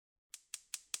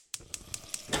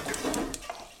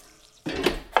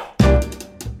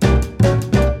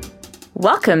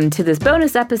Welcome to this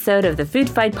bonus episode of the Food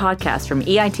Fight podcast from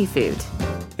EIT Food.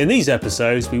 In these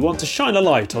episodes, we want to shine a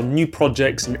light on new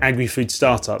projects and agri-food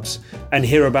startups and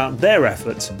hear about their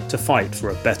efforts to fight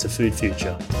for a better food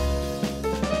future.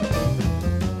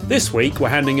 This week, we're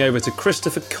handing over to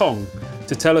Christopher Kong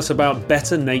to tell us about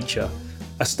Better Nature,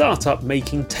 a startup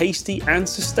making tasty and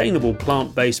sustainable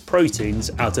plant-based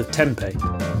proteins out of tempeh.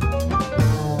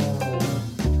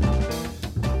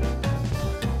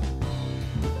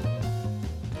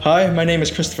 Hi, my name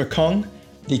is Christopher Kong,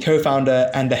 the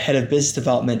co-founder and the head of business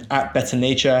development at Better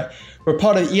Nature. We're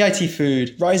part of EIT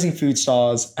Food, Rising Food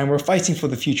Stars, and we're fighting for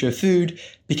the future of food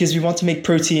because we want to make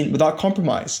protein without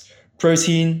compromise.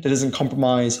 Protein that doesn't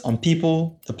compromise on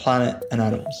people, the planet, and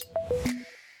animals.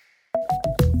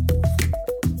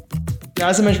 Now,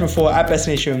 as I mentioned before, at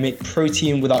Better Nature, we make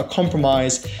protein without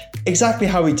compromise. Exactly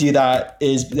how we do that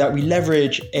is that we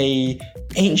leverage an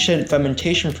ancient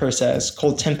fermentation process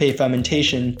called tempeh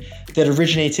fermentation that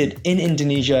originated in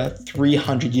Indonesia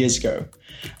 300 years ago.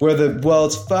 We're the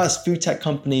world's first food tech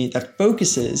company that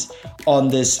focuses on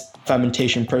this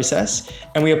fermentation process,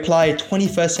 and we apply a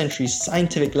 21st century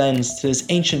scientific lens to this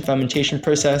ancient fermentation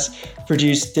process,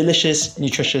 produce delicious,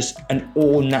 nutritious, and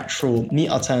all natural meat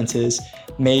alternatives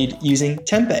made using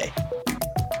tempeh.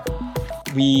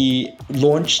 We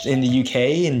launched in the UK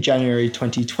in January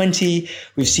 2020.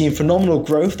 We've seen phenomenal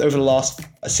growth over the last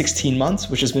 16 months,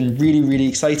 which has been really, really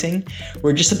exciting.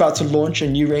 We're just about to launch a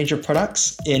new range of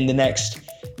products in the next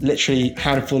literally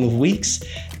handful of weeks.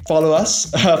 Follow us,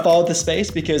 follow the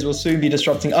space, because we'll soon be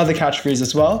disrupting other categories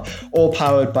as well, all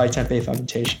powered by tempeh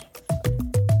fermentation.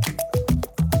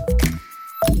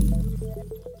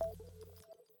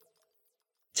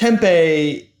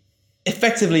 Tempeh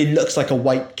effectively looks like a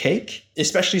white cake,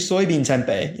 especially soybean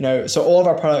tempeh. So all of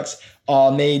our products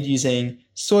are made using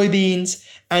soybeans,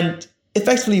 and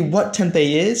effectively what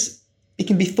tempeh is, it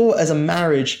can be thought as a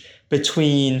marriage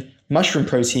between mushroom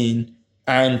protein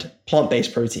and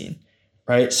plant-based protein,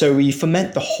 right? So we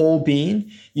ferment the whole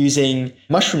bean using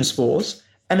mushroom spores,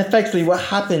 and effectively what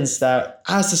happens is that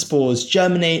as the spores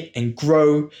germinate and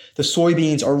grow, the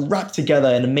soybeans are wrapped together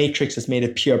in a matrix that's made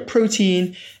of pure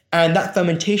protein. And that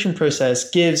fermentation process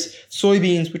gives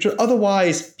soybeans, which would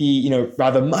otherwise be,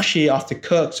 rather mushy after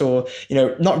cooked or,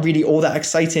 not really all that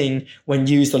exciting when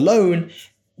used alone.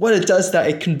 What it does is that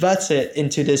it converts it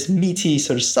into this meaty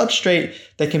sort of substrate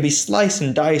that can be sliced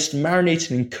and diced,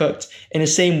 marinated and cooked in the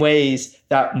same ways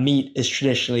that meat is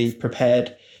traditionally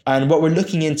prepared. And what we're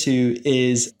looking into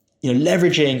is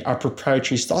leveraging our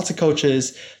proprietary starter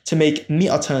cultures to make meat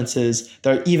alternatives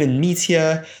that are even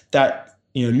meatier, that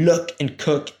look and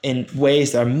cook in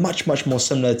ways that are much, much more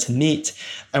similar to meat.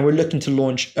 And we're looking to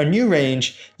launch a new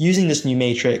range using this new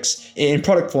matrix in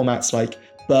product formats like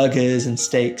burgers and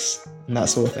steaks and that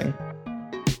sort of thing.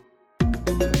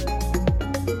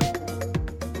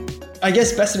 I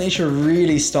guess Better Nature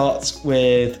really starts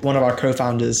with one of our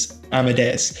co-founders,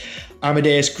 Amadeus.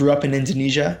 Amadeus grew up in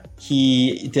Indonesia.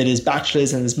 He did his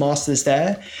bachelor's and his master's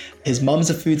there. His mum's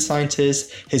a food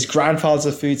scientist. His grandfather's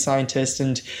a food scientist.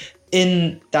 And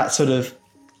in that sort of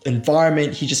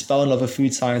environment, he just fell in love with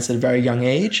food science at a very young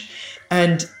age.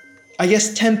 And I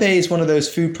guess tempeh is one of those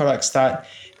food products that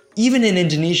even in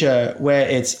Indonesia, where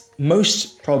it's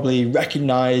most probably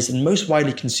recognized and most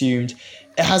widely consumed,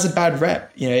 it has a bad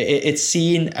rep. It's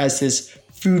seen as this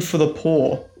food for the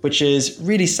poor, which is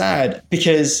really sad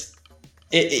because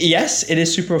yes, it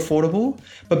is super affordable,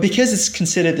 but because it's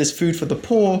considered this food for the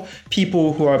poor,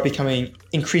 people who are becoming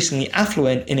increasingly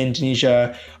affluent in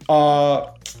Indonesia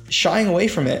are shying away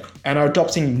from it and are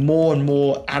adopting more and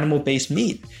more animal-based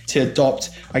meat to adopt,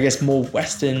 I guess, more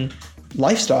Western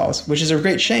lifestyles, which is a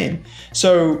great shame.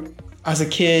 So as a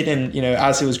kid and,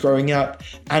 as he was growing up,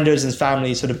 Anders and his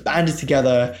family sort of banded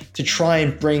together to try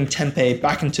and bring tempeh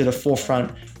back into the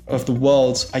forefront of the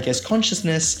world's,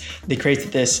 consciousness. They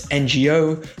created this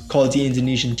NGO called the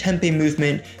Indonesian Tempeh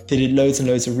Movement. They did loads and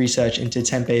loads of research into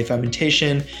tempeh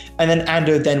fermentation. And then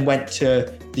Ando then went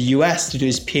to the US to do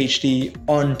his PhD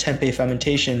on tempeh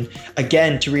fermentation,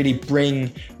 again, to really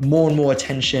bring more and more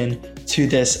attention to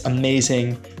this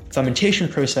amazing fermentation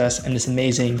process and this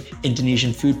amazing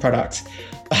Indonesian food product.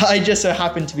 I just so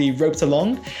happened to be roped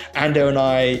along. Ando and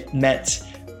I met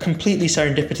completely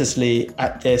serendipitously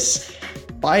at this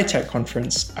biotech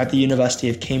conference at the University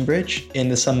of Cambridge in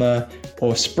the summer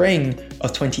or spring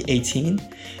of 2018.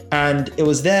 And it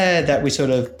was there that we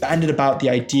sort of banded about the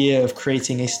idea of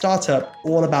creating a startup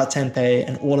all about tempeh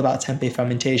and all about tempeh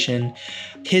fermentation.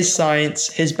 His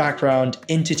science, his background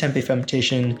into tempeh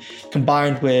fermentation,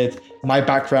 combined with my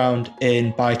background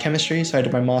in biochemistry. So I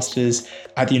did my master's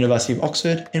at the University of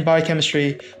Oxford in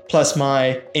biochemistry, plus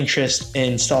my interest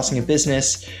in starting a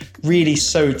business really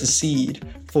sowed the seed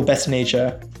for Better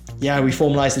Nature. Yeah, we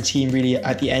formalized the team really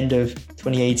at the end of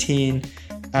 2018,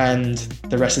 and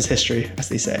the rest is history, as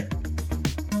they say.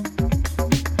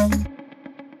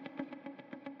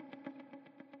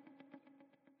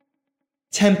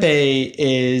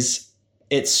 Tempeh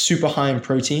it's super high in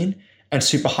protein and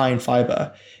super high in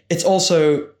fiber. It's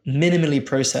also minimally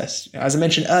processed. As I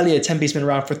mentioned earlier, tempeh's been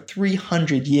around for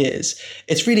 300 years.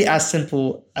 It's really as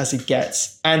simple as it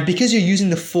gets. And because you're using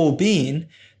the full bean,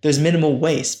 there's minimal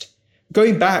waste.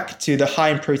 Going back to the high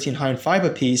in protein, high in fiber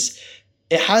piece,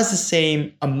 it has the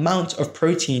same amount of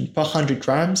protein per 100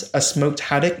 grams as smoked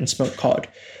haddock and smoked cod.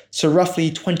 So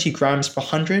roughly 20 grams per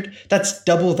 100. That's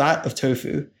double that of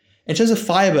tofu. In terms of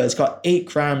fiber, it's got 8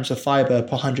 grams of fiber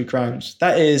per 100 grams.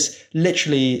 That is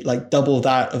literally like double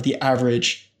that of the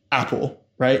average apple,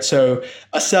 right? So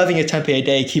a serving of tempeh a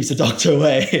day keeps the doctor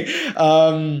away.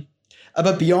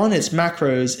 But beyond its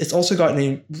macros, it's also got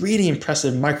a really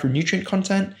impressive micronutrient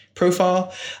content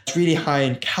profile. It's really high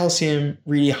in calcium,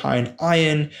 really high in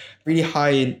iron, really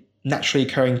high in naturally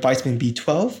occurring vitamin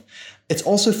B12. It's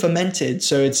also fermented,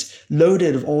 so it's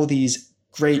loaded with all these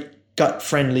great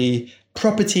gut-friendly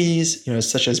properties,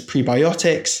 such as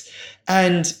prebiotics.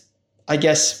 And I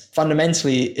guess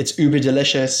fundamentally, it's uber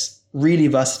delicious, really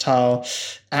versatile,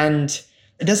 and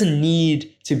it doesn't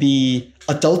need to be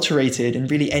adulterated in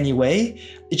really any way.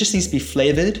 It just needs to be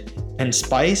flavored and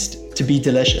spiced to be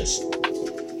delicious.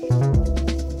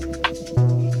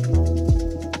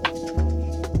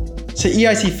 So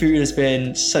EIT Food has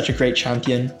been such a great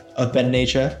champion of Better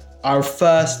Nature. Our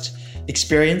first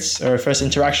experience or first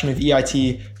interaction with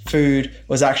EIT Food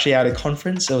was actually at a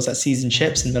conference. It was at Seasoned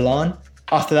Chips in Milan.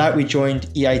 After that, we joined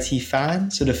EIT Fan,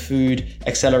 so the Food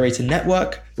Accelerator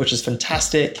Network, which is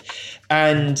fantastic.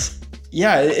 And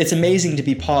yeah, it's amazing to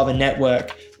be part of a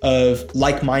network of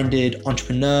like-minded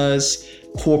entrepreneurs,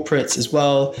 corporates as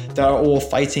well, that are all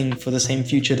fighting for the same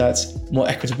future that's more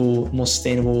equitable, more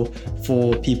sustainable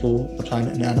for people, the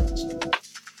planet, and animals.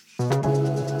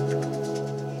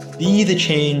 Be the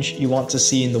change you want to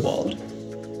see in the world.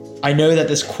 I know that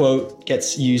this quote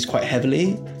gets used quite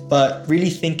heavily, but really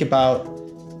think about,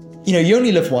 you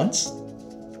only live once.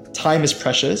 Time is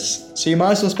precious, so you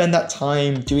might as well spend that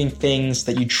time doing things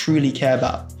that you truly care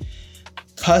about.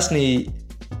 Personally,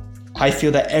 I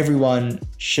feel that everyone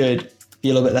should be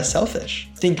a little bit less selfish.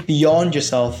 Think beyond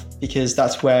yourself, because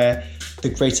that's where the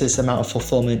greatest amount of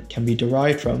fulfillment can be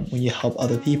derived from, when you help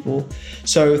other people.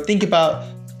 So think about,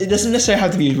 it doesn't necessarily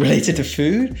have to be related to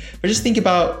food, but just think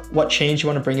about what change you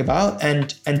want to bring about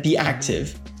and be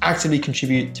active. Actively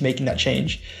contribute to making that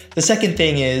change. The second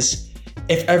thing is,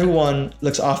 if everyone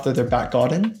looks after their back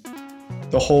garden,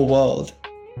 the whole world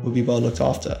will be well looked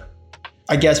after.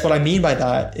 I guess what I mean by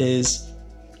that is,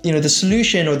 the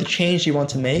solution or the change you want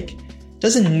to make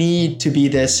doesn't need to be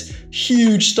this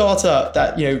huge startup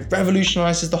that,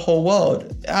 revolutionizes the whole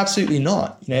world. Absolutely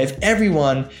not. If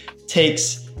everyone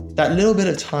takes that little bit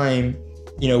of time,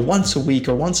 once a week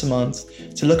or once a month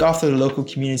to look after the local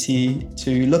community,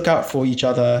 to look out for each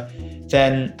other,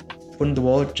 then wouldn't the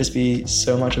world just be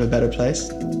so much of a better place?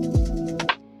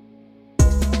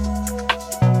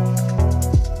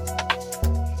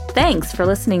 Thanks for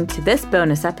listening to this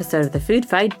bonus episode of the Food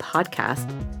Fight podcast.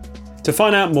 To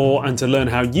find out more and to learn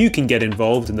how you can get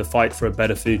involved in the fight for a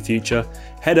better food future,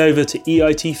 head over to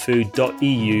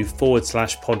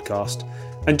eitfood.eu/podcast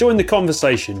and join the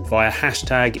conversation via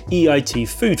hashtag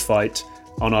EITFoodFight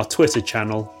on our Twitter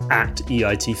channel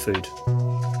 @EITFood.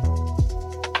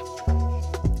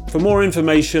 For more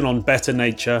information on Better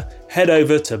Nature, head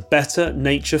over to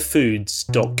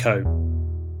betternaturefoods.co.